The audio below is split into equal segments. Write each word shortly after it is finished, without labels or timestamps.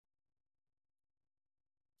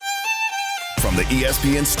From the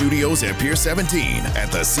ESPN studios at Pier 17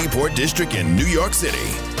 at the Seaport District in New York City,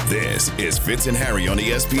 this is Fitz and Harry on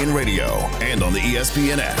ESPN Radio and on the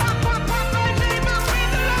ESPN app.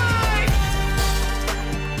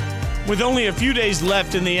 With only a few days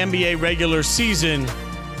left in the NBA regular season,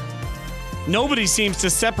 nobody seems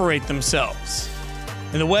to separate themselves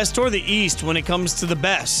in the West or the East when it comes to the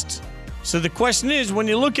best. So the question is, when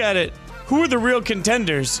you look at it, who are the real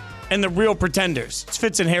contenders and the real pretenders? It's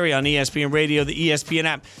Fitz and Harry on ESPN Radio, the ESPN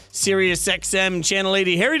app, Sirius XM, Channel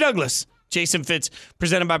 80. Harry Douglas, Jason Fitz,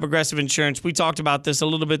 presented by Progressive Insurance. We talked about this a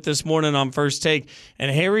little bit this morning on First Take. And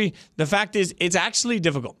Harry, the fact is, it's actually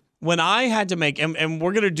difficult. When I had to make, and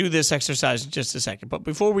we're going to do this exercise in just a second, but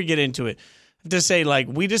before we get into it, I have to say,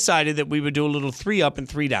 we decided that we would do a little 3 up and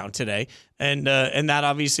 3 down today. And that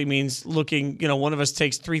obviously means looking, one of us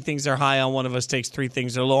takes 3 things they're high on, one of us takes 3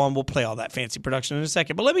 things they're low on. We'll play all that fancy production in a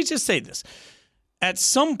second. But let me just say this. At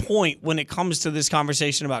some point when it comes to this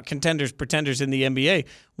conversation about contenders, pretenders in the NBA,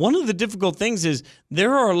 one of the difficult things is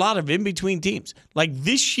there are a lot of in-between teams. Like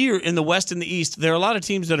this year in the West and the East, there are a lot of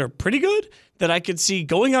teams that are pretty good that I could see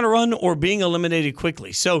going on a run or being eliminated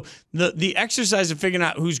quickly. So the exercise of figuring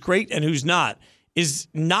out who's great and who's not is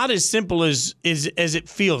not as simple as it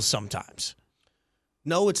feels sometimes.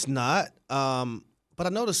 No, it's not. But I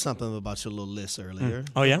noticed something about your little list earlier.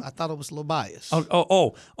 Oh, yeah? I thought it was a little biased.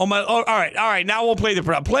 All right. Now we'll play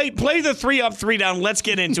the play the 3 up, 3 down. Let's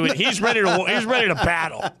get into it. He's ready to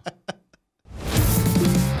battle.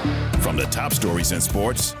 From the top stories in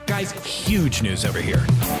sports, guys, huge news over here,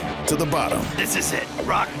 to the bottom. This is it.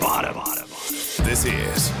 Rock bottom. This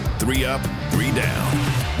is 3 up, 3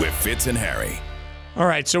 down with Fitz and Harry. All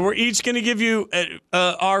right, so we're each going to give you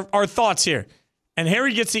our thoughts here. And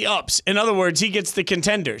Harry gets the ups. In other words, he gets the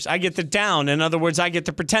contenders. I get the down. In other words, I get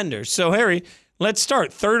the pretenders. So, Harry, let's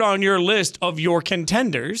start. Third on your list of your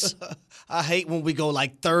contenders. I hate when we go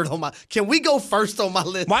third on my. Can we go first on my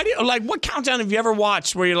list? Why do you what countdown have you ever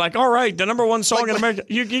watched where you're all right, the number 1 song in America?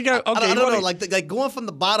 You go. Okay, I don't know. Like going from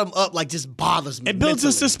the bottom up, just bothers me. It builds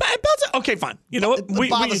a suspense. Okay, fine. You know what? It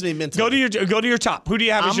bothers me mentally. Go to your top. Who do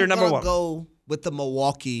you have as your number 1? I'm gonna go with the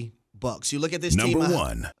Milwaukee Bucks. You look at this team. Number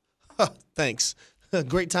 1. Thanks.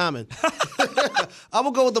 Great timing. I'm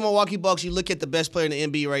gonna go with the Milwaukee Bucks. You look at the best player in the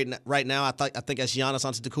NBA right now. I think that's Giannis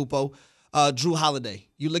Antetokounmpo. Drew Holiday.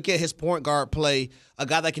 You look at his point guard play, a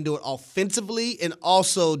guy that can do it offensively and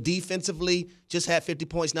also defensively. Just had 50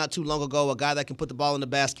 points not too long ago. A guy that can put the ball in the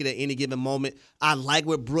basket at any given moment. I like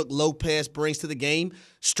what Brook Lopez brings to the game.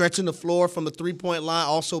 Stretching the floor from the three-point line.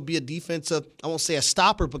 Also be a defensive, I won't say a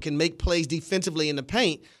stopper, but can make plays defensively in the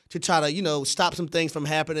paint to try to, stop some things from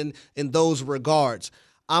happening in those regards.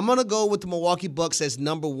 I'm going to go with the Milwaukee Bucks as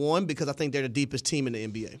number 1 because I think they're the deepest team in the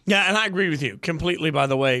NBA. Yeah, and I agree with you completely, by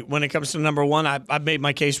the way. When it comes to number 1, I've made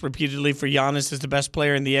my case repeatedly for Giannis as the best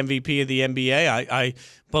player in the MVP of the NBA. I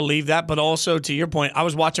believe that, but also to your point, I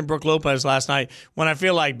was watching Brook Lopez last night when I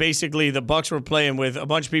feel like basically the Bucks were playing with a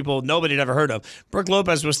bunch of people nobody had ever heard of. Brook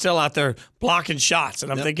Lopez was still out there blocking shots,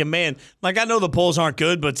 and I'm thinking, man, I know the polls aren't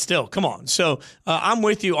good, but still, come on. So I'm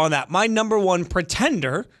with you on that. My number 1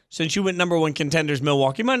 pretender, since you went number 1 contenders,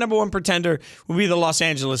 Milwaukee, my number 1 pretender would be the Los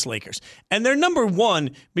Angeles Lakers. And they're number 1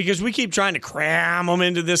 because we keep trying to cram them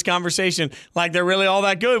into this conversation like they're really all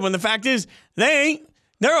that good, when the fact is they ain't.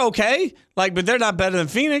 They're okay, but they're not better than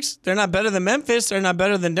Phoenix. They're not better than Memphis. They're not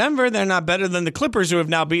better than Denver. They're not better than the Clippers, who have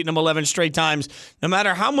now beaten them 11 straight times. No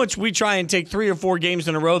matter how much we try and take 3 or 4 games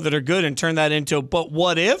in a row that are good and turn that into, but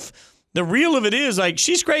what if? The real of it is,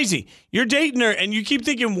 she's crazy. You're dating her, and you keep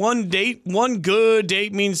thinking one good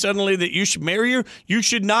date means suddenly that you should marry her. You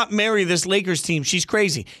should not marry this Lakers team. She's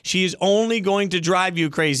crazy. She is only going to drive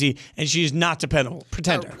you crazy, and she is not dependable.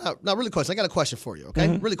 Pretender. Now, really quick. I got a question for you, okay?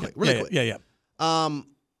 Mm-hmm. Really quick. Yeah.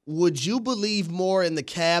 Would you believe more in the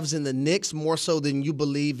Cavs and the Knicks more so than you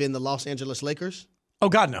believe in the Los Angeles Lakers? Oh,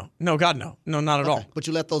 God, no. No, God, no. No, not at all. But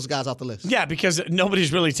you let those guys off the list. Yeah, because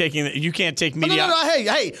nobody's really taking it. You can't take media. No.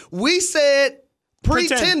 Hey, we said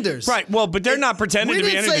pretenders. Right, well, but they're not pretending to be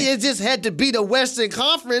anything. We didn't say it just had to be the Western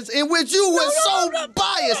Conference, in which you were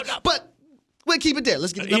biased. No. But we'll keep it there.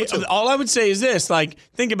 Let's get to number 2. All I would say is this,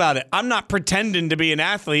 think about it. I'm not pretending to be an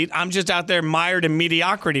athlete. I'm just out there mired in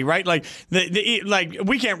mediocrity, right?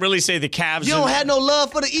 We can't really say the Cavs. You don't have no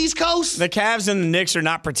love for the East Coast? The Cavs and the Knicks are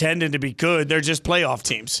not pretending to be good. They're just playoff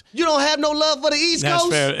teams. You don't have no love for the East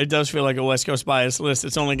Coast? That's fair. It does feel like a West Coast bias list.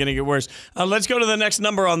 It's only going to get worse. Let's go to the next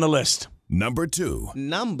number on the list. Number 2.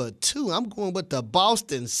 Number 2, I'm going with the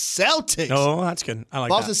Boston Celtics. Oh, that's good. I like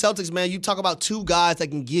Boston that. Celtics, man, you talk about two guys that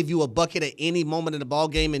can give you a bucket at any moment in the ball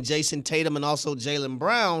game, and Jason Tatum and also Jaylen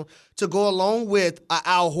Brown, to go along with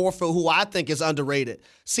Al Horford, who I think is underrated.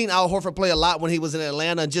 Seen Al Horford play a lot when he was in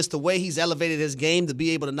Atlanta, and just the way he's elevated his game to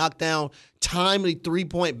be able to knock down timely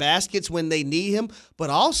three-point baskets when they need him, but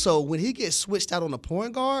also when he gets switched out on the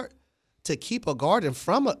point guard, to keep a guard in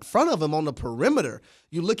front of him on the perimeter.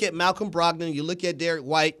 You look at Malcolm Brogdon, you look at Derek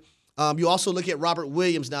White, you also look at Robert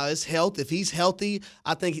Williams. Now, his health, if he's healthy,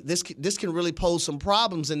 I think this can really pose some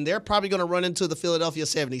problems, and they're probably going to run into the Philadelphia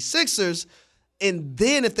 76ers, and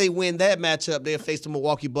then if they win that matchup, they'll face the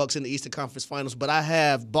Milwaukee Bucks in the Eastern Conference Finals, but I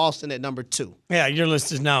have Boston at number 2. Yeah, your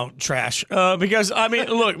list is now trash. Because, I mean,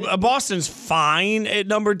 look, Boston's fine at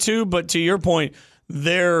number 2, but to your point,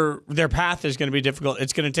 their path is going to be difficult.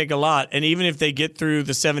 It's going to take a lot. And even if they get through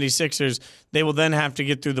the 76ers, they will then have to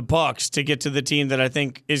get through the Bucks to get to the team that I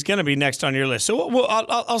think is going to be next on your list. So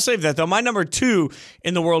I'll save that, though. My number 2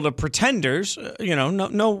 in the world of pretenders,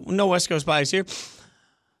 no West Coast bias here,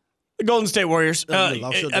 the Golden State Warriors.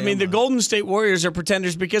 The Golden State Warriors are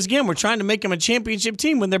pretenders because, again, we're trying to make them a championship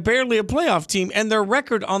team when they're barely a playoff team, and their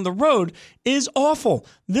record on the road is awful.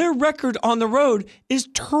 Their record on the road is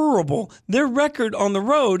terrible. Their record on the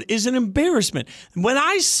road is an embarrassment. When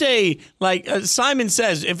I say, like Simon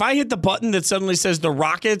says, if I hit the button that suddenly says the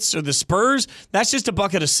Rockets or the Spurs, that's just a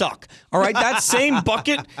bucket of suck. All right? That same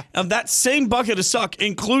bucket of suck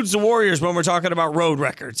includes the Warriors when we're talking about road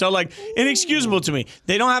records. So, like, inexcusable to me.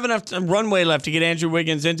 They don't have enough runway left to get Andrew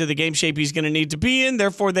Wiggins into the game shape he's going to need to be in.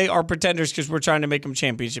 Therefore, they are pretenders because we're trying to make them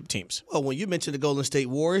championship teams. Well, when you mention the Golden State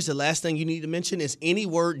Warriors, the last thing you need to mention is any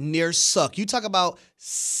word near suck. You talk about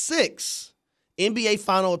 6 NBA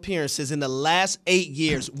final appearances in the last 8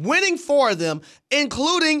 years, winning 4 of them,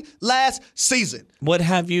 including last season. What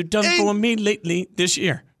have you done for me lately this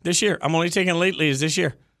year? I'm only taking lately is this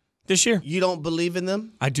year. You don't believe in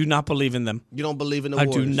them? I do not believe in them. You don't believe in the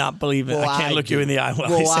Warriors? I do not believe in them. I can't look you in the eye.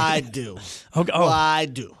 I do. Okay. Well, I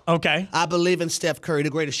do. Okay. I believe in Steph Curry, the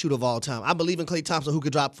greatest shooter of all time. I believe in Klay Thompson, who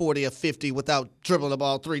could drop 40 or 50 without dribbling the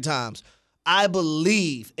ball 3 times. I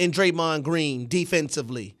believe in Draymond Green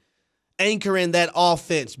defensively, anchoring that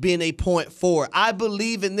offense, being a point forward. I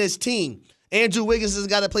believe in this team. Andrew Wiggins has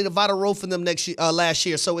got to play the vital role for them last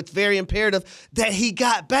year, so it's very imperative that he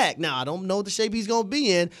got back. Now, I don't know the shape he's going to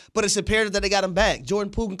be in, but it's imperative that they got him back.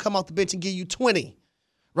 Jordan Poole can come off the bench and give you 20,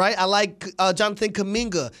 right? I like Jonathan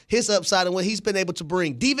Kuminga, his upside and what he's been able to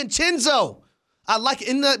bring. DiVincenzo, I like it.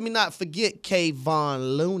 And let me not forget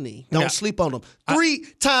Kayvon Looney. Don't sleep on him.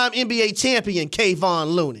 3-time NBA champion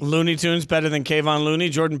Kayvon Looney. Looney Tunes better than Kayvon Looney.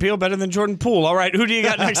 Jordan Peele better than Jordan Poole. All right, who do you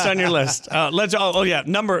got next on your list?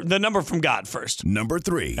 The number from God first. Number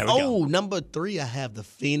 3. Number 3, I have the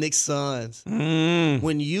Phoenix Suns.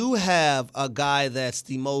 When you have a guy that's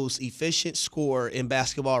the most efficient scorer in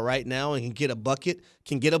basketball right now and can get a bucket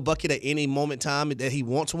at any moment in time that he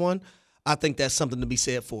wants one, I think that's something to be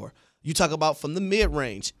said for. You talk about from the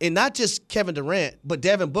mid-range, and not just Kevin Durant, but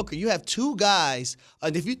Devin Booker. You have 2 guys,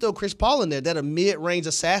 and if you throw Chris Paul in there, that are mid-range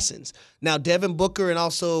assassins. Now, Devin Booker and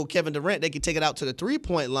also Kevin Durant, they can take it out to the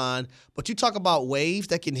three-point line, but you talk about waves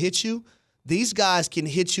that can hit you. These guys can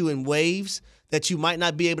hit you in waves that you might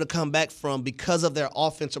not be able to come back from because of their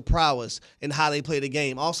offensive prowess and how they play the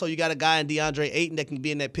game. Also, you got a guy in DeAndre Ayton that can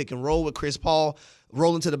be in that pick and roll with Chris Paul,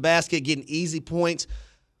 rolling to the basket, getting easy points.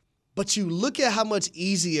 But you look at how much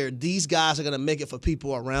easier these guys are going to make it for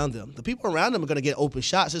people around them. The people around them are going to get open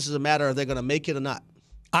shots. This is a matter of they're going to make it or not.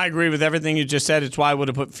 I agree with everything you just said. It's why I would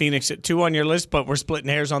have put Phoenix at 2 on your list, but we're splitting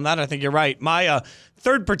hairs on that. I think you're right. My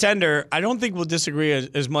third pretender, I don't think we'll disagree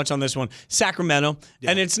as much on this one, Sacramento.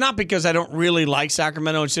 Yeah. And it's not because I don't really like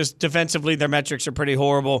Sacramento. It's just defensively their metrics are pretty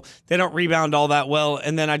horrible. They don't rebound all that well.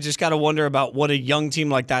 And then I just got to wonder about what a young team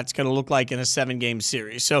like that's going to look like in a 7-game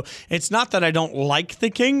series. So it's not that I don't like the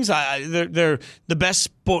Kings. They're the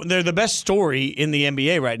best. They're the best story in the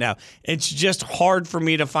NBA right now. It's just hard for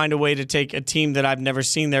me to find a way to take a team that I've never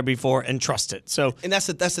seen there before and trust it. So, and that's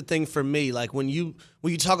the thing for me. Like when you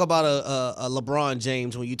talk about a LeBron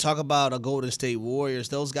James, when you talk about a Golden State Warriors,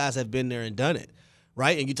 those guys have been there and done it,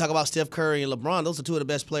 right? And you talk about Steph Curry and LeBron; those are 2 of the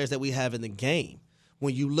best players that we have in the game.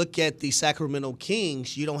 When you look at the Sacramento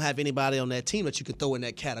Kings, you don't have anybody on that team that you can throw in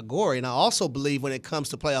that category. And I also believe when it comes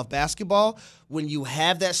to playoff basketball, when you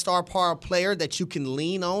have that star power player that you can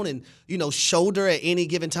lean on and, shoulder at any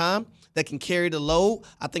given time that can carry the load,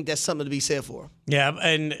 I think that's something to be said for. Yeah,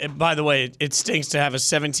 and by the way, it stinks to have a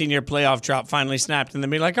 17-year playoff drought finally snapped and then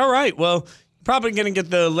be like, all right, well, Probably going to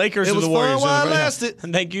get the Lakers It or was the fun Warriors. while it right now. lasted.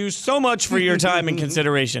 And thank you so much for your time and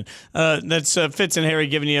consideration. That's Fitz and Harry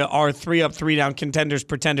giving you our 3-up, 3-down contenders,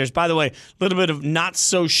 pretenders. By the way, a little bit of not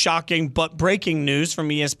so shocking but breaking news from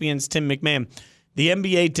ESPN's Tim McMahon. The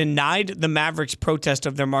NBA denied the Mavericks' protest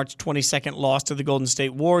of their March 22nd loss to the Golden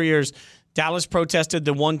State Warriors. Dallas protested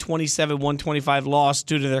the 127-125 loss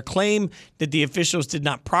due to their claim that the officials did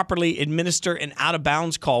not properly administer an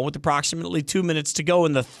out-of-bounds call with approximately 2 minutes to go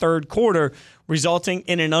in the third quarter, resulting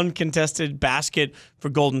in an uncontested basket for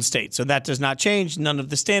Golden State. So that does not change. None of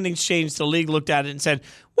the standings changed. The league looked at it and said,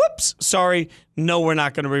 whoops, sorry, no, we're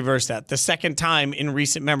not going to reverse that. The second time in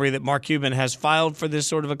recent memory that Mark Cuban has filed for this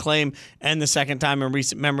sort of a claim, and the second time in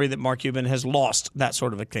recent memory that Mark Cuban has lost that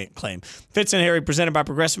sort of a claim. Fitz and Harry, presented by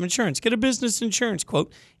Progressive Insurance. Get a business insurance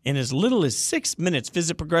quote in as little as 6 minutes.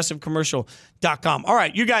 Visit progressivecommercial.com. All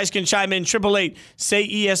right, you guys can chime in.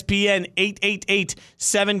 888-SAY-ESPN,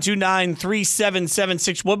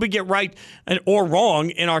 888-729-3776. What we get right or wrong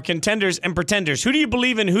in our contenders and pretenders. Who do you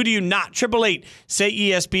believe in? Who do you not?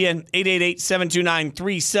 888-SAY-ESPN,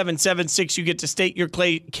 888-729-3776. You get to state your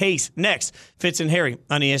case next. Fitz and Harry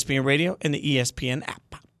on ESPN Radio and the ESPN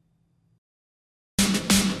app.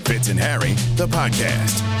 Fitz and Harry, the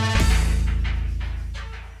podcast.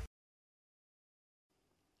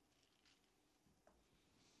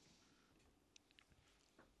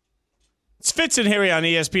 It's Fitz and Harry on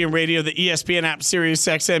ESPN Radio, the ESPN app, Sirius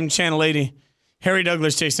XM, Channel 80. Harry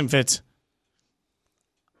Douglas, Jason Fitz.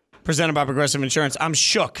 Presented by Progressive Insurance. I'm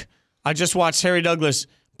shook. I just watched Harry Douglas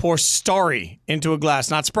pour Starry into a glass,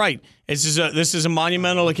 not Sprite. This is a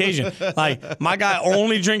monumental occasion. Like, my guy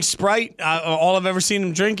only drinks Sprite. All I've ever seen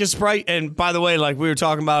him drink is Sprite. And by the way, like we were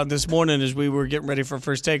talking about it this morning as we were getting ready for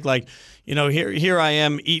first take, like, you know, here I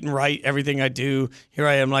am eating right, everything I do. Here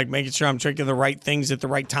I am, like, making sure I'm drinking the right things at the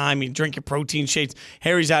right time. You drinking protein shakes.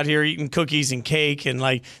 Harry's out here eating cookies and cake. And,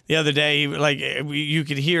 like, the other day, like, you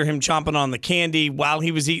could hear him chomping on the candy while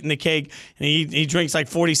he was eating the cake. And he drinks, like,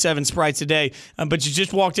 47 Sprites a day. But you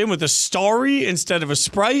just walked in with a Starry instead of a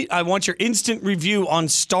Sprite. I want your instant review on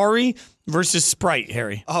Starry versus Sprite,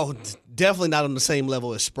 Harry. Oh, definitely not on the same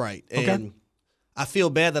level as Sprite. And okay. I feel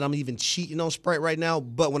bad that I'm even cheating on Sprite right now,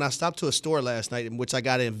 but when I stopped to a store last night, in which I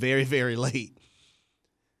got in very, very late,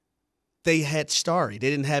 they had Starry. They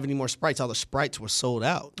didn't have any more Sprites. All the Sprites were sold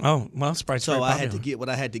out. Oh, well, Sprite's so very I popular. had to get what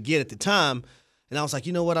I had to get at the time, and I was like,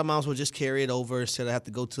 you know what, I might as well just carry it over instead of have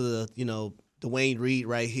to go to the, the Wayne Reed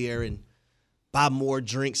right here and buy more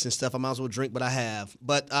drinks and stuff. I might as well drink what I have.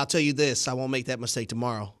 But I'll tell you this, I won't make that mistake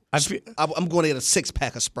tomorrow. I'm going to get a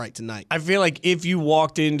 6-pack of Sprite tonight. I feel like if you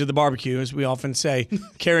walked into the barbecue, as we often say,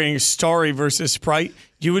 carrying Starry versus Sprite,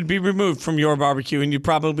 you would be removed from your barbecue and you'd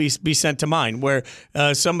probably be sent to mine, where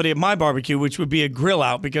somebody at my barbecue, which would be a grill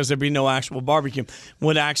out because there'd be no actual barbecue,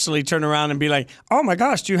 would actually turn around and be like, oh my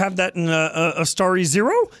gosh, do you have that in a Starry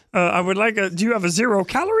Zero? I would like do you have a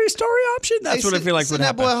 0-calorie Starry option? That's what I feel like would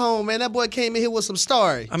happen. Send that boy home, man. That boy came in here with some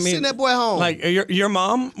Starry. I mean, send that boy home. Like your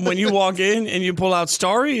mom, when you walk in and you pull out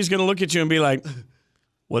Starry, he's going to look at you and be like,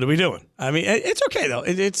 what are we doing? I mean, it's okay, though.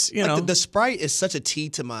 It's, you know. The Sprite is such a key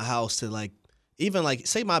to my house to, like, even, like,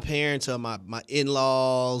 say my parents or my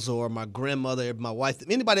in-laws or my grandmother, my wife,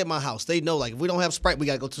 anybody at my house, they know, like, if we don't have Sprite, we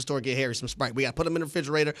got to go to the store and get Harry some Sprite. We got to put them in the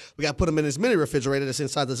refrigerator. We got to put them in this mini refrigerator that's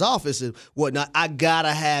inside this office and whatnot. I got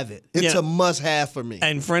to have it. It's a must-have for me.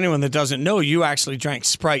 And for anyone that doesn't know, you actually drank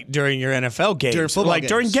Sprite during your NFL games. During football games.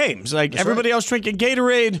 During games. Like, That's everybody else drinking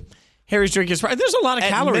Gatorade, Harry's drinking Sprite. There's a lot of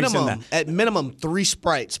calories in that. At minimum, 3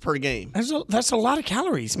 Sprites per game. That's a lot of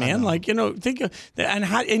calories, man. Like, think of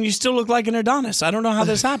and you still look like an Adonis. I don't know how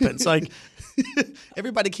this happens. Like,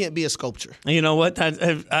 everybody can't be a sculpture. You know what?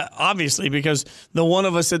 Obviously, because the one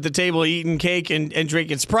of us at the table eating cake and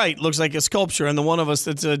drinking Sprite looks like a sculpture, and the one of us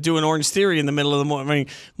that's doing Orange Theory in the middle of the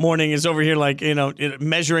morning is over here like,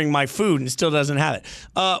 measuring my food and still doesn't have it.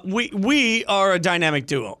 We are a dynamic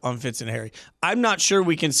duo on Fitz and Harry. I'm not sure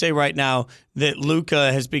we can say right now that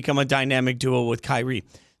Luka has become a dynamic duo with Kyrie.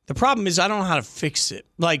 The problem is I don't know how to fix it.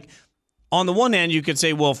 Like, on the one hand, you could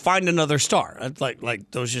say, well, find another star.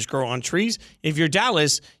 Like those just grow on trees. If you're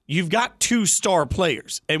Dallas, you've got 2 star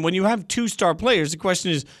players. And when you have 2 star players, the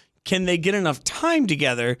question is, can they get enough time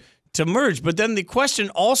together to merge? But then the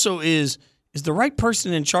question also is the right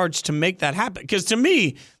person in charge to make that happen? Because to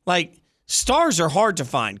me, like, stars are hard to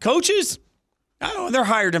find. Coaches, I don't know, they're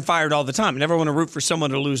hired and fired all the time. I never want to root for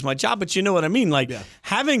someone to lose my job, but you know what I mean? Like,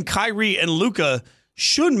 having Kyrie and Luka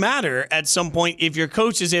should matter at some point if your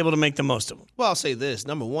coach is able to make the most of them. Well, I'll say this.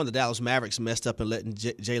 Number one, the Dallas Mavericks messed up in letting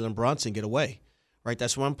Jalen Brunson get away. right?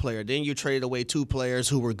 That's one player. Then you traded away 2 players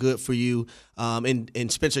who were good for you,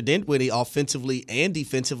 and Spencer Dinwiddie offensively and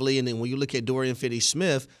defensively. And then when you look at Dorian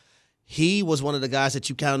Finney-Smith, he was one of the guys that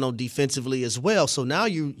you counted on defensively as well. So now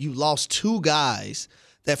you lost 2 guys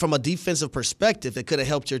that from a defensive perspective that could have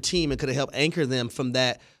helped your team and could have helped anchor them from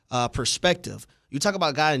that perspective. You talk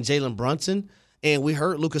about a guy in Jalen Brunson, and we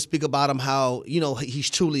heard Luka speak about him, how, he's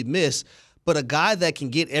truly missed. But a guy that can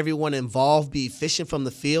get everyone involved, be efficient from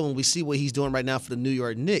the field, and we see what he's doing right now for the New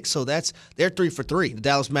York Knicks. So they're 3 for 3, the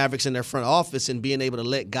Dallas Mavericks in their front office and being able to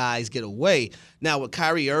let guys get away. Now with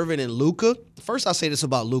Kyrie Irving and Luka, first I'll say this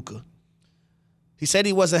about Luka. He said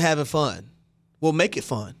he wasn't having fun. Well, make it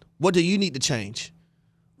fun. What do you need to change,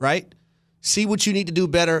 right? See what you need to do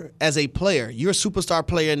better as a player. You're a superstar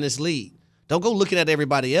player in this league. Don't go looking at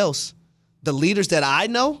everybody else. The leaders that I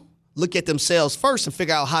know look at themselves first and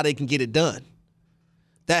figure out how they can get it done.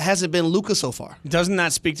 That hasn't been Luka so far. Doesn't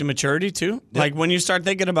that speak to maturity too? Yep. Like when you start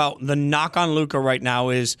thinking about the knock on Luka right now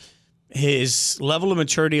is his level of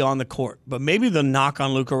maturity on the court. But maybe the knock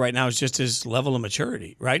on Luka right now is just his level of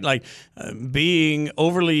maturity, right? Like being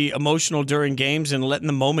overly emotional during games and letting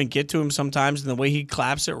the moment get to him sometimes, and the way he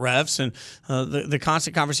claps at refs, and the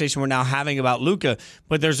constant conversation we're now having about Luka.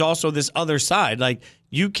 But there's also this other side. Like,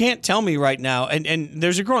 you can't tell me right now, and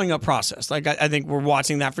there's a growing up process. Like I think we're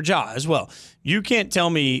watching that for Ja as well. You can't tell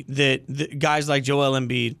me that guys like Joel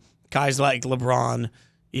Embiid, guys like LeBron,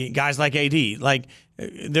 guys like AD, like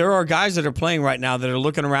there are guys that are playing right now that are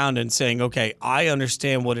looking around and saying, okay, I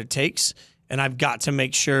understand what it takes, and I've got to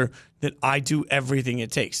make sure that I do everything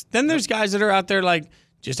it takes. Then there's guys that are out there like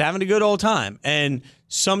just having a good old time. And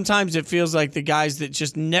sometimes it feels like the guys that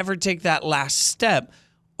just never take that last step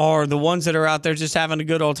are the ones that are out there just having a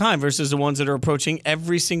good old time versus the ones that are approaching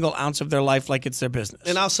every single ounce of their life like it's their business.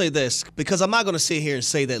 And I'll say this, because I'm not going to sit here and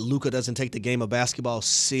say that Luka doesn't take the game of basketball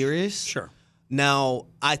serious. Sure. Now,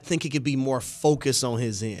 I think he could be more focused on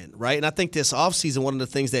his end, right? And I think this offseason, one of the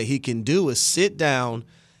things that he can do is sit down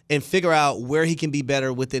and figure out where he can be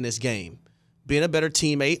better within his game. Being a better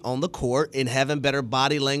teammate on the court and having better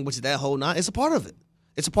body language, that whole nine, it's a part of it.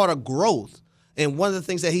 It's a part of growth. And one of the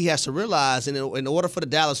things that he has to realize, in order for the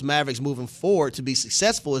Dallas Mavericks moving forward to be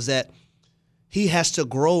successful, is that he has to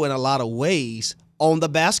grow in a lot of ways on the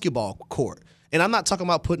basketball court. And I'm not talking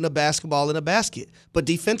about putting a basketball in a basket, but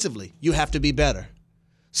defensively, you have to be better.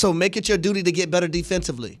 So make it your duty to get better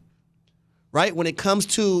defensively, right? When it comes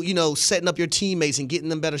to, setting up your teammates and getting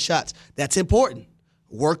them better shots, that's important.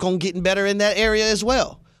 Work on getting better in that area as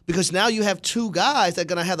well. Because now you have 2 guys that are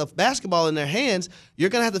going to have the basketball in their hands. You're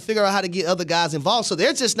going to have to figure out how to get other guys involved. So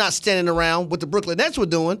they're just not standing around what the Brooklyn Nets were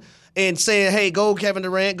doing and saying, hey, go Kevin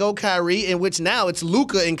Durant, go Kyrie, in which now it's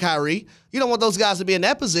Luka and Kyrie. You don't want those guys to be in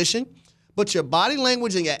that position. But your body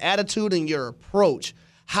language and your attitude and your approach,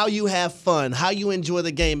 how you have fun, how you enjoy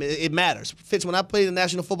the game, it matters. Fitz, when I played in the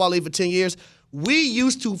National Football League for 10 years, we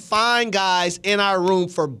used to find guys in our room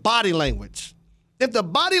for body language. If the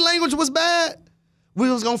body language was bad, we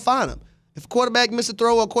was going to find them. If a quarterback missed a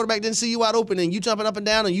throw or a quarterback didn't see you out open and you jumping up and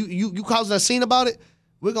down and you causing a scene about it,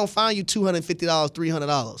 we're going to fine you $250,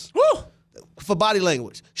 $300. Woo! For body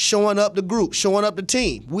language. Showing up the group, showing up the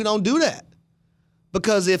team. We don't do that.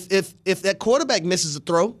 Because if that quarterback misses a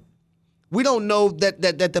throw, we don't know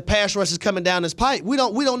that the pass rush is coming down his pipe. We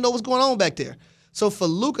don't know what's going on back there. So for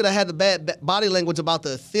Luka to have the bad body language about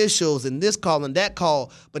the officials and this call and that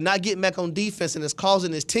call, but not getting back on defense and it's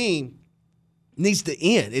causing his team, needs to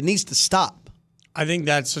end. It needs to stop. I think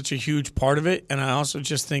that's such a huge part of it. And I also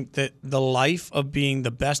just think that the life of being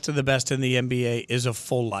the best of the best in the NBA is a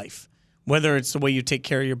full life. Whether it's the way you take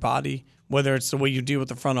care of your body, whether it's the way you deal with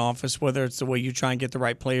the front office, whether it's the way you try and get the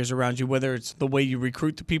right players around you, whether it's the way you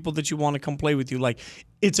recruit the people that you want to come play with you. Like,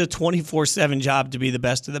 it's a 24/7 job to be the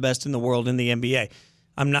best of the best in the world in the NBA.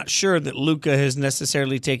 I'm not sure that Luka has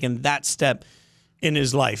necessarily taken that step in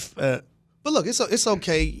his life. But look, it's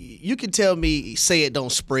okay. You can tell me, say it,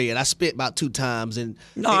 don't spray it. I spit about 2 times, and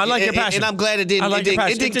I like your passion. And I'm glad it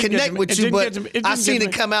didn't connect with you. But I seen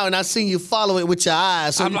it come out, and I seen you follow it with your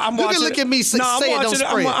eyes. So I'm you watching can look at me, say it, don't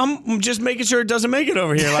spray it. I'm just making sure it doesn't make it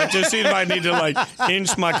over here. Like, just seeing if I need to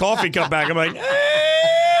inch my coffee cup back. I'm like,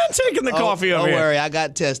 taking the coffee over here. Don't worry, I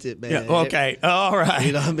got tested, man. Yeah, okay, all right.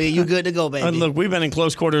 You know what I mean? You good to go, baby. And look, we've been in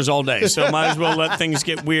close quarters all day, so might as well let things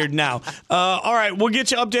get weird now. All right, we'll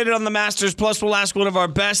get you updated on the Masters. Plus, we'll ask one of our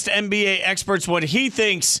best NBA experts what he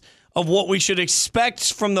thinks of what we should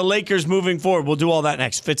expect from the Lakers moving forward. We'll do all that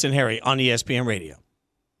next. Fitz and Harry on ESPN Radio.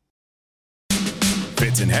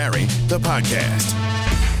 Fitz and Harry, the podcast.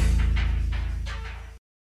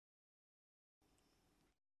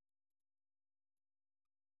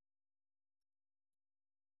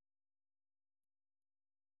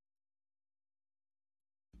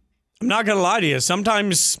 I'm not going to lie to you.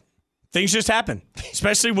 Sometimes things just happen,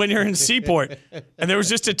 especially when you're in Seaport. And there was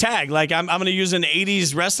just a tag. Like, I'm going to use an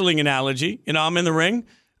 80s wrestling analogy. You know, I'm in the ring,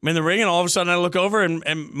 and all of a sudden I look over,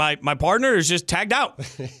 and my partner is just tagged out.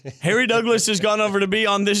 Harry Douglas has gone over to be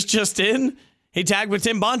on this just in. He tagged with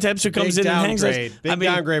Tim Bontemps, who comes in and hangs us. Big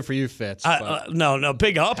downgrade for you, Fitz. No,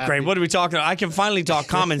 big upgrade. What are we talking about? I can finally talk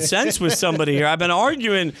common sense with somebody here. I've been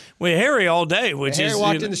arguing with Harry all day, Harry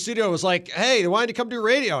walked in the studio and was like, hey, why don't you come do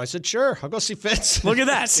radio? I said, sure, I'll go see Fitz. Look at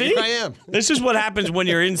that. See? Here I am. This is what happens when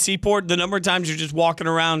you're in Seaport. The number of times you're just walking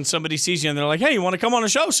around, somebody sees you, and they're like, hey, you want to come on a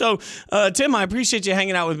show? So, Tim, I appreciate you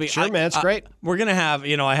hanging out with me. Sure, man. It's great. We're going to have,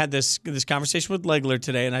 I had this conversation with Legler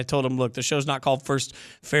today, and I told him, look, the show's not called First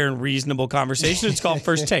Fair and Reasonable Conversation. It's called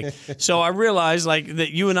First Take. So I realized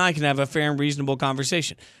that you and I can have a fair and reasonable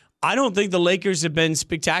conversation. I don't think the Lakers have been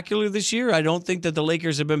spectacular this year. I don't think that the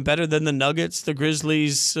Lakers have been better than the Nuggets, the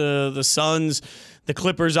Grizzlies, the Suns, the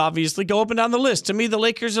Clippers, obviously. Go up and down the list. To me, the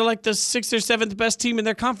Lakers are like the 6th or 7th best team in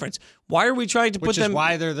their conference. Why are we trying to put them... Which is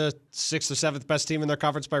why they're the 6th or 7th best team in their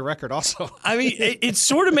conference by record also. I mean, it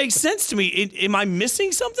sort of makes sense to me. Am I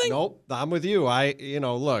missing something? Nope, I'm with you.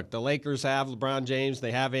 Look, the Lakers have LeBron James.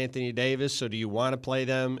 They have Anthony Davis. So do you want to play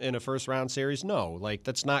them in a first-round series? No.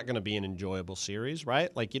 That's not going to be an enjoyable series,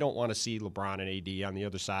 right? You don't want to see LeBron and AD on the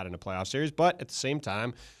other side in a playoff series. But at the same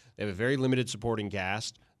time, they have a very limited supporting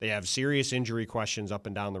cast. They have serious injury questions up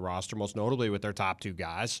and down the roster, most notably with their top two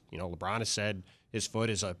guys. LeBron has said his foot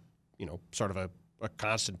is a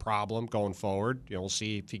constant problem going forward. We'll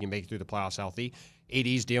see if he can make it through the playoffs healthy.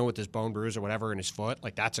 AD's dealing with this bone bruise or whatever in his foot.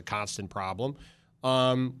 That's a constant problem.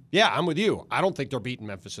 I'm with you. I don't think they're beating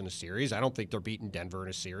Memphis in a series. I don't think they're beating Denver in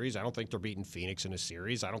a series. I don't think they're beating Phoenix in a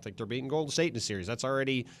series. I don't think they're beating Golden State in a series. That's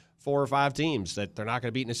already 4 or 5 teams that they're not going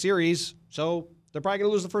to beat in a series. So they're probably going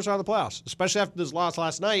to lose the first round of the playoffs, especially after this loss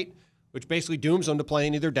last night, which basically dooms them to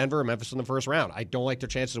playing either Denver or Memphis in the first round. I don't like their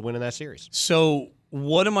chances of winning that series. So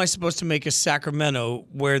what am I supposed to make of Sacramento,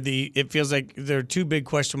 where it feels like there are 2 big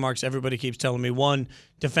question marks everybody keeps telling me? 1,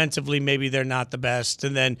 defensively, maybe they're not the best.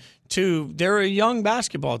 And then 2, they're a young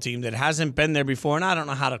basketball team that hasn't been there before, and I don't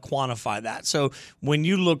know how to quantify that. So when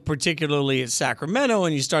you look particularly at Sacramento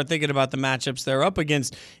and you start thinking about the matchups they're up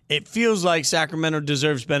against, it feels like Sacramento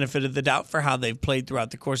deserves benefit of the doubt for how they've played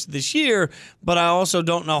throughout the course of this year. But I also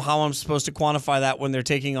don't know how I'm supposed to quantify that when they're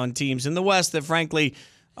taking on teams in the West that, frankly,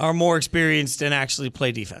 are more experienced and actually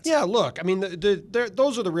play defense. Yeah, look, I mean,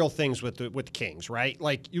 those are the real things with the Kings, right?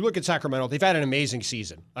 You look at Sacramento, they've had an amazing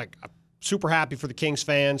season. I'm super happy for the Kings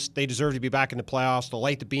fans. They deserve to be back in the playoffs. The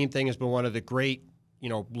light the beam thing has been one of the great,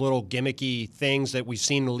 little gimmicky things that we've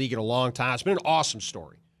seen in the league in a long time. It's been an awesome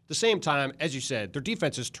story. At the same time, as you said, their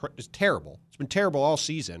defense is terrible. It's been terrible all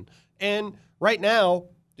season. And right now,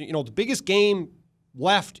 the biggest game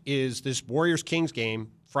left is this Warriors-Kings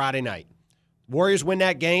game Friday night. Warriors win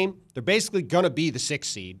that game, they're basically going to be the 6th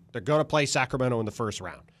seed. They're going to play Sacramento in the first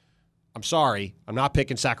round. I'm sorry, I'm not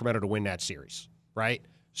picking Sacramento to win that series, right?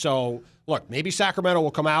 So, look, maybe Sacramento will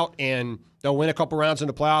come out and they'll win a couple rounds in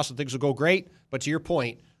the playoffs and things will go great. But to your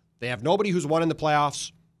point, they have nobody who's won in the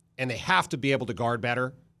playoffs, and they have to be able to guard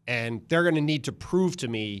better, and they're going to need to prove to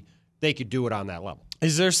me they could do it on that level.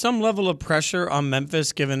 Is there some level of pressure on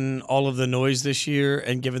Memphis given all of the noise this year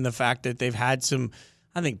and given the fact that they've had some,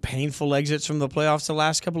 I think, painful exits from the playoffs the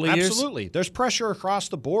last couple of years? Absolutely. There's pressure across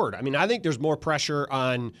the board. I mean, I think there's more pressure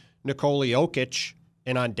on Nikola Jokic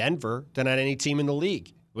and on Denver than on any team in the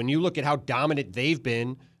league. When you look at how dominant they've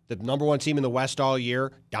been, the number 1 team in the West all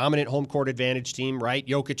year, dominant home court advantage team, right?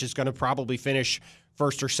 Jokic is going to probably finish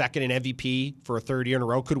 1st or 2nd in MVP for a 3rd year in a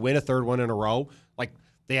row, could win a 3rd one in a row.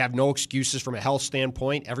 They have no excuses from a health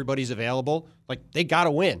standpoint. Everybody's available. They got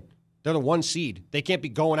to win. They're the 1 seed. They can't be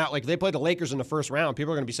going out. If they play the Lakers in the first round,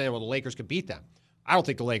 people are going to be saying, well, the Lakers could beat them. I don't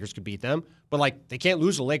think the Lakers could beat them, but they can't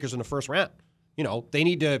lose the Lakers in the first round. They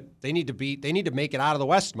need to make it out of the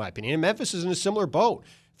West, in my opinion. And Memphis is in a similar boat.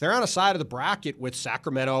 If they're on a side of the bracket with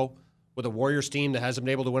Sacramento, with a Warriors team that hasn't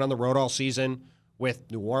been able to win on the road all season, with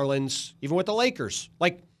New Orleans, even with the Lakers,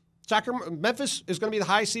 Memphis is going to be the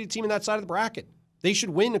highest seeded team in that side of the bracket. They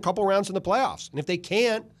should win a couple rounds in the playoffs. And if they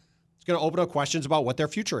can't, it's going to open up questions about what their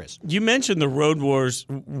future is. You mentioned the road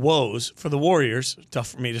woes for the Warriors. Tough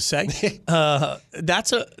for me to say. I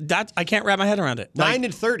can't wrap my head around it.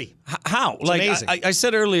 9-30. How? It's amazing. I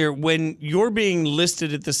said earlier, when you're being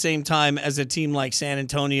listed at the same time as a team like San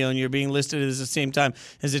Antonio and you're being listed at the same time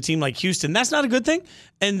as a team like Houston, that's not a good thing.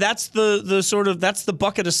 And that's that's the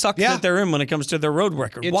bucket of suck that they're in when it comes to their road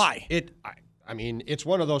record. Why? It's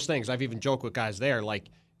one of those things. I've even joked with guys there,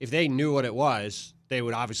 if they knew what it was, they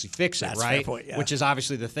would obviously fix it, That's right? Fair point, yeah. Which is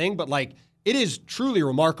obviously the thing. But it is truly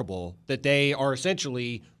remarkable that they are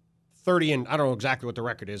essentially 30 and I don't know exactly what the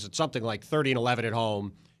record is. It's something like 30 and 11 at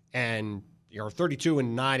home, and 32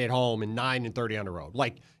 and 9 at home, and 9 and 30 on the road.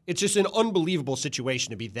 Like, it's just an unbelievable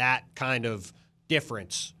situation to be that kind of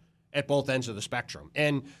difference at both ends of the spectrum.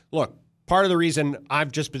 And look, part of the reason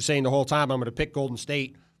I've just been saying the whole time I'm going to pick Golden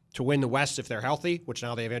State to win the West if they're healthy, which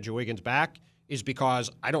now they have Andrew Wiggins back, is because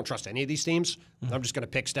I don't trust any of these teams. I'm just going to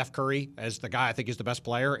pick Steph Curry as the guy I think is the best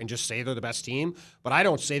player and just say they're the best team. But I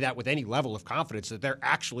don't say that with any level of confidence that they're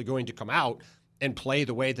actually going to come out and play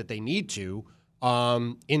the way that they need to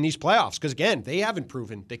in these playoffs. Because, again, they haven't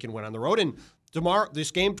proven they can win on the road. And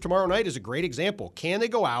this game tomorrow night is a great example. Can they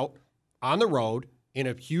go out on the road in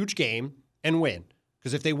a huge game and win?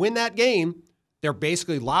 Because if they win that game, they're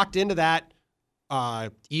basically locked into that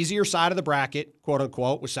easier side of the bracket, quote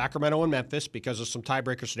unquote, with Sacramento and Memphis because of some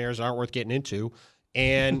tiebreaker scenarios that aren't worth getting into.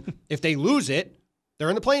 And if they lose it, they're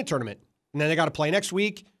in the play-in tournament. And then they got to play next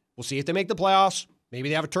week. We'll see if they make the playoffs. Maybe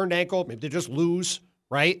they have a turned ankle. Maybe they just lose,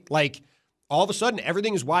 right? Like, all of a sudden,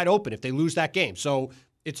 everything is wide open if they lose that game. So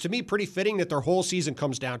it's, to me, pretty fitting that their whole season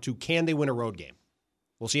comes down to, can they win a road game?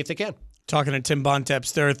 We'll see if they can. Talking to Tim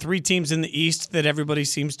Bontemps, there are 3 teams in the East that everybody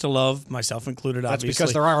seems to love, myself included, obviously. That's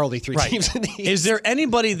because there are only 3 teams in the East. Is there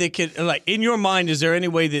anybody that could, like, in your mind, is there any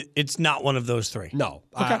way that it's not one of those 3? No,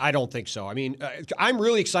 okay. I don't think so. I mean, I'm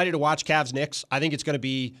really excited to watch Cavs-Knicks. I think it's going to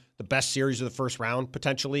be the best series of the first round,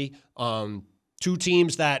 potentially. 2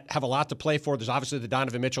 teams that have a lot to play for. There's obviously the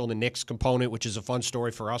Donovan Mitchell and the Knicks component, which is a fun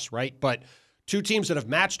story for us, right? But 2 teams that have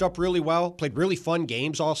matched up really well, played really fun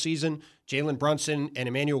games all season. Jalen Brunson and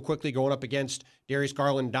Emmanuel Quickley going up against Darius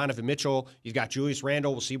Garland and Donovan Mitchell. You've got Julius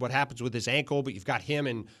Randle. We'll see what happens with his ankle, but you've got him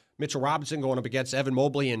and Mitchell Robinson going up against Evan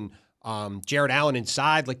Mobley and Jared Allen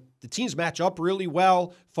inside. Like, the teams match up really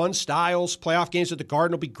well. Fun styles. Playoff games at the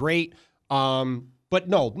Garden will be great. But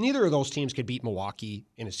no, neither of those teams could beat Milwaukee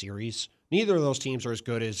in a series. Neither of those teams are as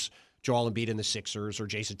good as Joel Embiid and the Sixers or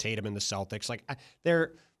Jason Tatum and the Celtics. Like,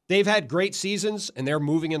 they've had great seasons, and they're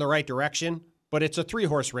moving in the right direction, but it's a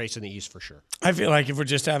 3-horse race in the East for sure. I feel like if we're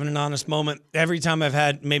just having an honest moment, every time I've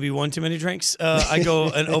had maybe one too many drinks, I go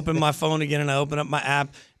and open my phone again, and I open up my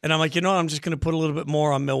app, and I'm like, you know what, I'm just going to put a little bit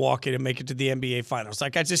more on Milwaukee to make it to the NBA Finals.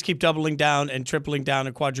 Like, I just keep doubling down and tripling down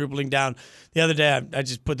and quadrupling down. The other day, I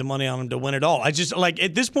just put the money on them to win it all. I just, like,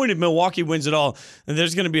 at this point, if Milwaukee wins it all, then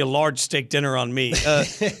there's going to be a large steak dinner on me.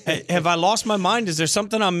 Have I lost my mind? Is there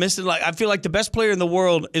something I'm missing? Like, I feel like the best player in the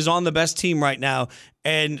world is on the best team right now,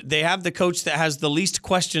 and they have the coach that has the least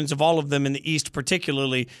questions of all of them in the East,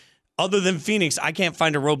 particularly. Other than Phoenix, I can't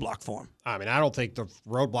find a roadblock for him. I mean, I don't think the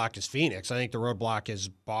roadblock is Phoenix. I think the roadblock is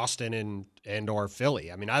Boston and or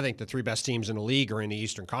Philly. I mean, I think the 3 best teams in the league are in the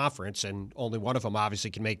Eastern Conference, and only one of them obviously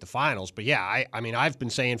can make the finals. But yeah, I mean, I've been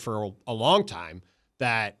saying for a long time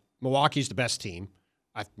that Milwaukee's the best team.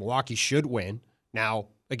 Milwaukee should win. Now,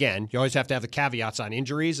 again, you always have to have the caveats on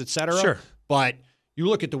injuries, et cetera. Sure. But you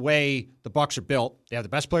look at the way the Bucks are built. They have the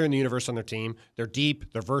best player in the universe on their team. They're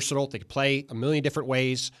deep. They're versatile. They can play a million different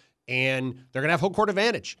ways. And they're going to have home court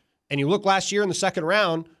advantage. And you look last year in the second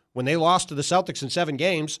round, when they lost to the Celtics in 7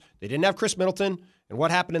 games, they didn't have Chris Middleton. And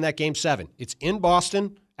what happened in that game 7? It's in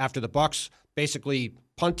Boston after the Bucks basically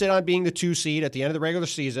punted on being the 2 seed at the end of the regular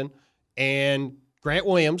season. And Grant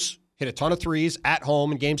Williams hit a ton of threes at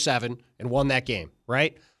home in game 7 and won that game,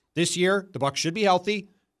 right? This year, the Bucks should be healthy,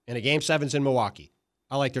 and a game 7's in Milwaukee.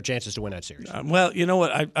 I like their chances to win that series. Well, you know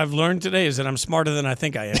what I've learned today is that I'm smarter than I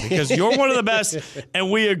think I am, because you're one of the best,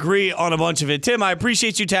 and we agree on a bunch of it. Tim, I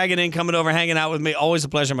appreciate you tagging in, coming over, hanging out with me. Always a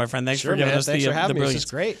pleasure, my friend. Thanks for giving us Thanks the for having brilliance. me. This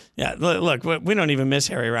is great. Yeah, look, we don't even miss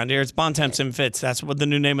Harry around here. It's Bontemps and Fitz. That's what the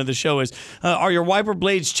new name of the show is. Are your wiper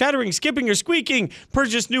blades chattering, skipping, or squeaking?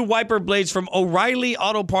 Purchase new wiper blades from O'Reilly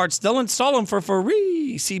Auto Parts. They'll install them for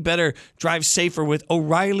free. See better, drive safer with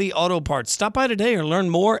O'Reilly Auto Parts. Stop by today or learn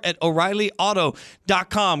more at O'ReillyAuto.com.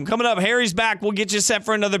 Coming up, Harry's back. We'll get you set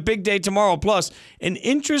for another big day tomorrow. Plus, an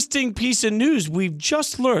interesting piece of news we've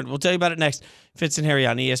just learned. We'll tell you about it next. Fitz and Harry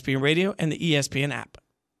on ESPN Radio and the ESPN app.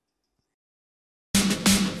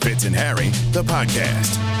 Fitz and Harry, the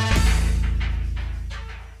podcast.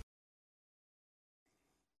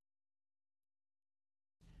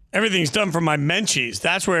 Everything's done for my Menchies.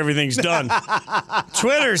 That's where everything's done.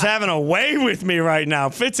 Twitter's having a way with me right now.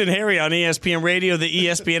 Fitz and Harry on ESPN Radio, the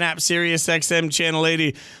ESPN app, Sirius XM Channel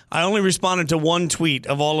 80. I only responded to one tweet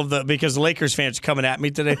of all of because Lakers fans are coming at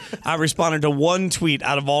me today. I responded to one tweet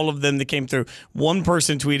out of all of them that came through. One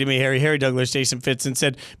person tweeted me, Harry Douglas, Jason Fitz, and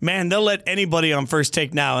said, "Man, they'll let anybody on First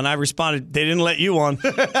Take now." And I responded, "They didn't let you on."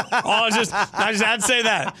 I just had to say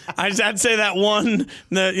that. I just had to say that one.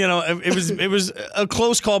 It was a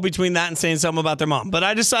close call between that and saying something about their mom. But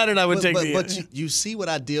I decided I would take the. But you see what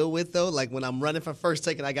I deal with though. Like when I'm running for First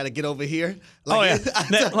Take and I got to get over here.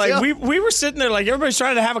 We were sitting there like everybody's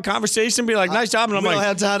trying to have a conversation, be like, "Nice job," and I'm like, "We don't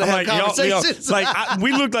have time to have conversations."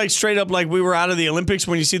 We looked like straight up like we were out of the Olympics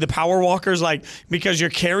when you see the power walkers, like because you're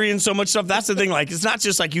carrying so much stuff. That's the thing. Like it's not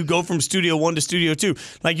just like you go from Studio 1 to Studio 2.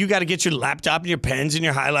 Like you got to get your laptop and your pens and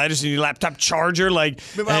your highlighters and your laptop charger. Like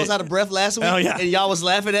remember, I was out of breath last week, and y'all was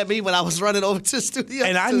laughing at me when I was running over to Studio.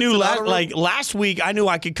 And I knew last week I knew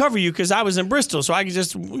I could cover you because I was in Bristol, so I could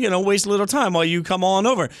just waste a little time while you come on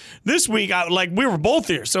over. This week, we were both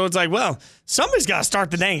here, so it's like, well, somebody's got to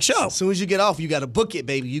start the dang show. As soon as you get off, you got to book it,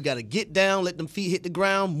 baby. You got to get down, let them feet hit the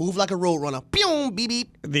ground, move like a road runner. Pew, beep,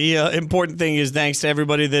 beep. The important thing is thanks to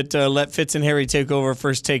everybody that let Fitz and Harry take over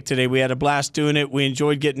First Take today. We had a blast doing it. We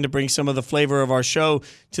enjoyed getting to bring some of the flavor of our show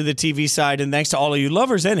to the TV side, and thanks to all of you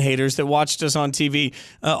lovers and haters that watched us on TV.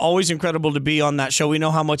 Always incredible to be on that show. We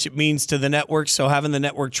know how much it means to the network, so having the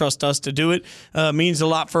network trust us to do it means a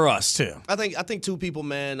lot for us, too. I think two people,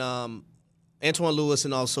 man, Antoine Lewis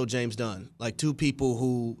and also James Dunn, like two people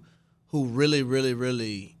who really, really,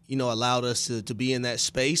 really, allowed us to be in that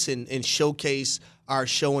space and showcase our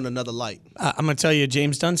show in another light. I'm going to tell you a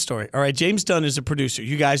James Dunn story. All right, James Dunn is a producer.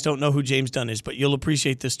 You guys don't know who James Dunn is, but you'll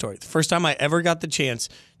appreciate this story. The first time I ever got the chance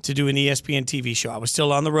to do an ESPN TV show, I was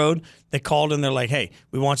still on the road. They called and they're like, "Hey,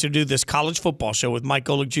 we want you to do this college football show with Mike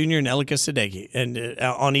Golick Jr. and Elika Sadeghi and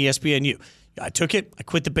on ESPNU." I took it. I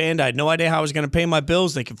quit the band. I had no idea how I was going to pay my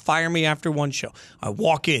bills. They could fire me after one show. I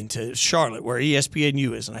walk into Charlotte where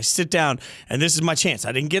ESPNU is, and I sit down, and this is my chance.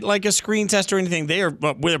 I didn't get like a screen test or anything. They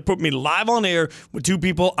put me live on air with two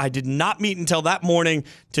people I did not meet until that morning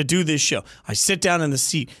to do this show. I sit down in the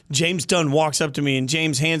seat. James Dunn walks up to me, and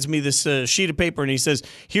James hands me this sheet of paper, and he says,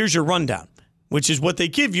 "Here's your rundown," which is what they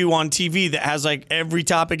give you on TV that has like every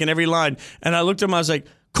topic and every line. And I looked at him. I was like,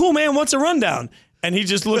 "Cool, man. What's a rundown?" And he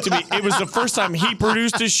just looked at me. It was the first time he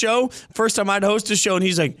produced a show, first time I'd host a show, and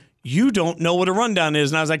he's like, "You don't know what a rundown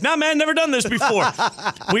is." And I was like, "Nah, man, never done this before."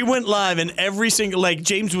 We went live, and every single,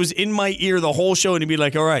 James was in my ear the whole show, and he'd be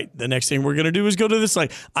like, "All right, the next thing we're going to do is go to this."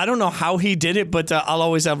 I don't know how he did it, but I'll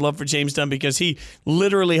always have love for James Dunn because he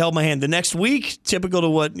literally held my hand. The next week, typical to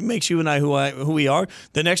what makes you and I who we are,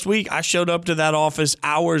 the next week, I showed up to that office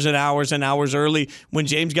hours and hours and hours early. When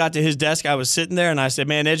James got to his desk, I was sitting there, and I said,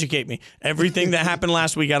 "Man, educate me. Everything that happened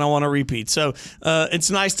last week, I don't want to repeat." So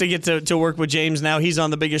it's nice to get to work with James now. He's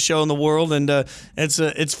on the biggest show in the world, and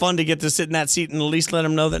it's fun to get to sit in that seat and at least let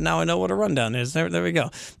him know that now I know what a rundown is. There we go.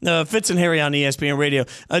 Fitz and Harry on ESPN Radio.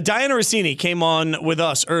 Diana Rossini came on with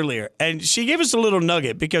us earlier, and she gave us a little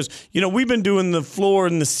nugget because we've been doing the floor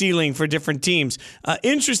and the ceiling for different teams.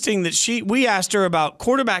 Interesting that we asked her about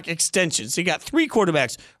quarterback extensions. They got 3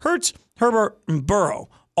 quarterbacks: Hurts, Herbert, and Burrow,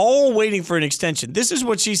 all waiting for an extension. This is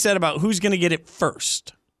what she said about who's going to get it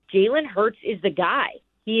first. Jalen Hurts is the guy.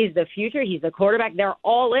 He is the future. He's the quarterback. They're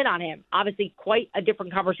all in on him. Obviously, quite a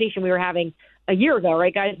different conversation we were having a year ago,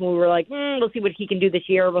 right, guys? When we were like, we'll see what he can do this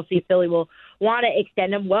year. We'll see if Philly will want to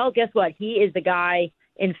extend him. Well, guess what? He is the guy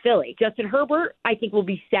in Philly. Justin Herbert, I think, will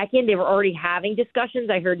be second. They were already having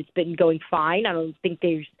discussions. I heard it's been going fine. I don't think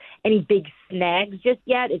there's any big snags just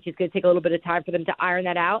yet. It's just going to take a little bit of time for them to iron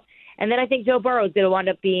that out. And then I think Joe Burrow is going to wind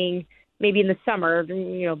up being maybe in the summer,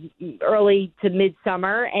 early to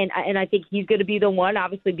midsummer, and I think he's going to be the one,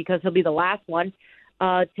 obviously, because he'll be the last one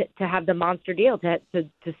to have the monster deal to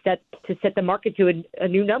set the market to a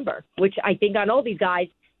new number, which I think on all these guys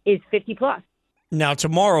is 50 plus. Now,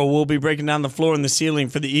 tomorrow we'll be breaking down the floor and the ceiling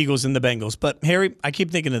for the Eagles and the Bengals. But Harry, I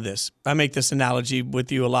keep thinking of this. I make this analogy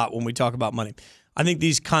with you a lot when we talk about money. I think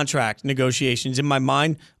these contract negotiations, in my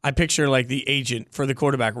mind, I picture like the agent for the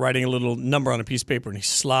quarterback writing a little number on a piece of paper, and he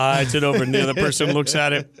slides it over, and the other person looks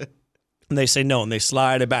at it, and they say no, and they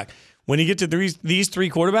slide it back. When you get to these 3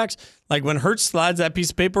 quarterbacks, like when Hurts slides that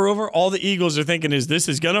piece of paper over, all the Eagles are thinking is this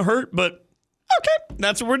is going to hurt, but okay,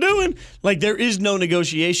 that's what we're doing. Like there is no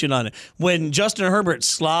negotiation on it. When Justin Herbert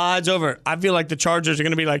slides over, I feel like the Chargers are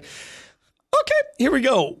going to be like, okay, here we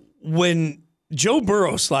go. When Joe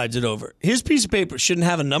Burrow slides it over, his piece of paper shouldn't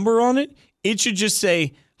have a number on it. It should just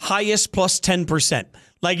say highest plus 10%.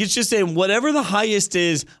 Like, it's just saying whatever the highest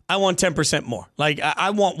is, I want 10% more. Like,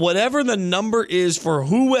 I want whatever the number is for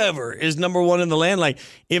whoever is number one in the land. Like,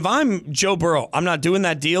 if I'm Joe Burrow, I'm not doing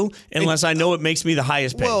that deal unless I know it makes me the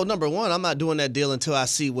highest paid. Well, number one, I'm not doing that deal until I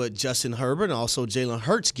see what Justin Herbert and also Jalen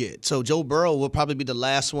Hurts get. So Joe Burrow will probably be the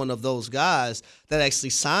last one of those guys that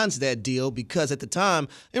actually signs that deal because at the time,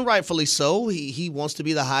 and rightfully so, he wants to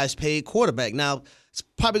be the highest paid quarterback. Now, it's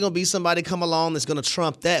probably going to be somebody come along that's going to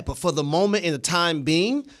trump that. But for the moment and the time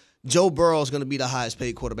being, Joe Burrow is going to be the highest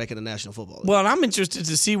paid quarterback in the National Football League. Well, and I'm interested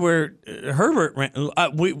to see where Herbert ran.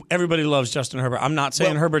 Everybody loves Justin Herbert. I'm not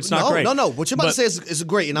saying Herbert's not great. No. What you're about to say is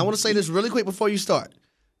great. And I want to say this really quick before you start.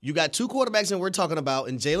 You got two quarterbacks that we're talking about,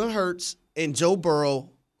 and Jalen Hurts and Joe Burrow,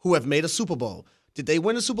 who have made a Super Bowl. Did they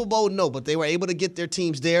win a Super Bowl? No, but they were able to get their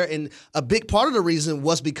teams there. And a big part of the reason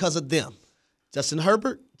was because of them. Justin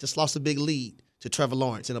Herbert just lost a big lead to Trevor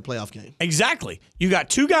Lawrence in a playoff game. Exactly. You got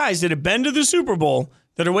two guys that have been to the Super Bowl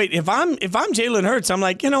that are waiting. If I'm Jalen Hurts, I'm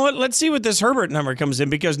like, you know what? Let's see what this Herbert number comes in,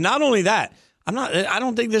 because not only that, I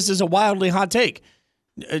don't think this is a wildly hot take.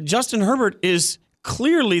 Justin Herbert is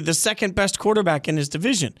clearly the second best quarterback in his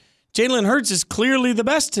division. Jalen Hurts is clearly the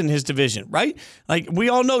best in his division, right? Like, we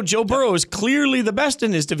all know Joe Burrow is clearly the best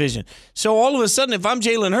in his division. So all of a sudden, if I'm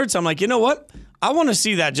Jalen Hurts, I'm like, you know what? I want to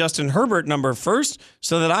see that Justin Herbert number first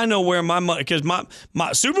so that I know where my money, because my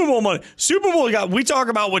Super Bowl money, we talk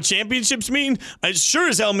about what championships mean. It sure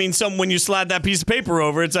as hell means something when you slide that piece of paper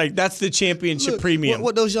over. It's like, that's the championship premium.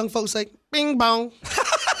 What those young folks say, bing bong.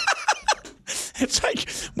 It's like,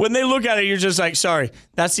 when they look at it, you're just like, sorry,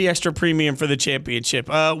 that's the extra premium for the championship.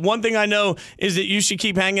 One thing I know is that you should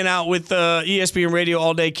keep hanging out with ESPN Radio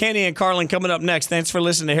all day. Kenny and Carlin coming up next. Thanks for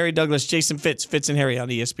listening to Harry Douglas, Jason Fitz and Harry on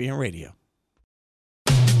ESPN Radio.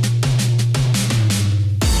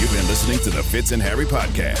 You've been listening to the Fitz and Harry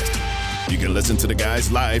podcast. You can listen to the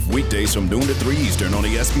guys live weekdays from noon to 3 Eastern on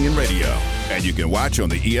ESPN Radio. And you can watch on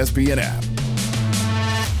the ESPN app.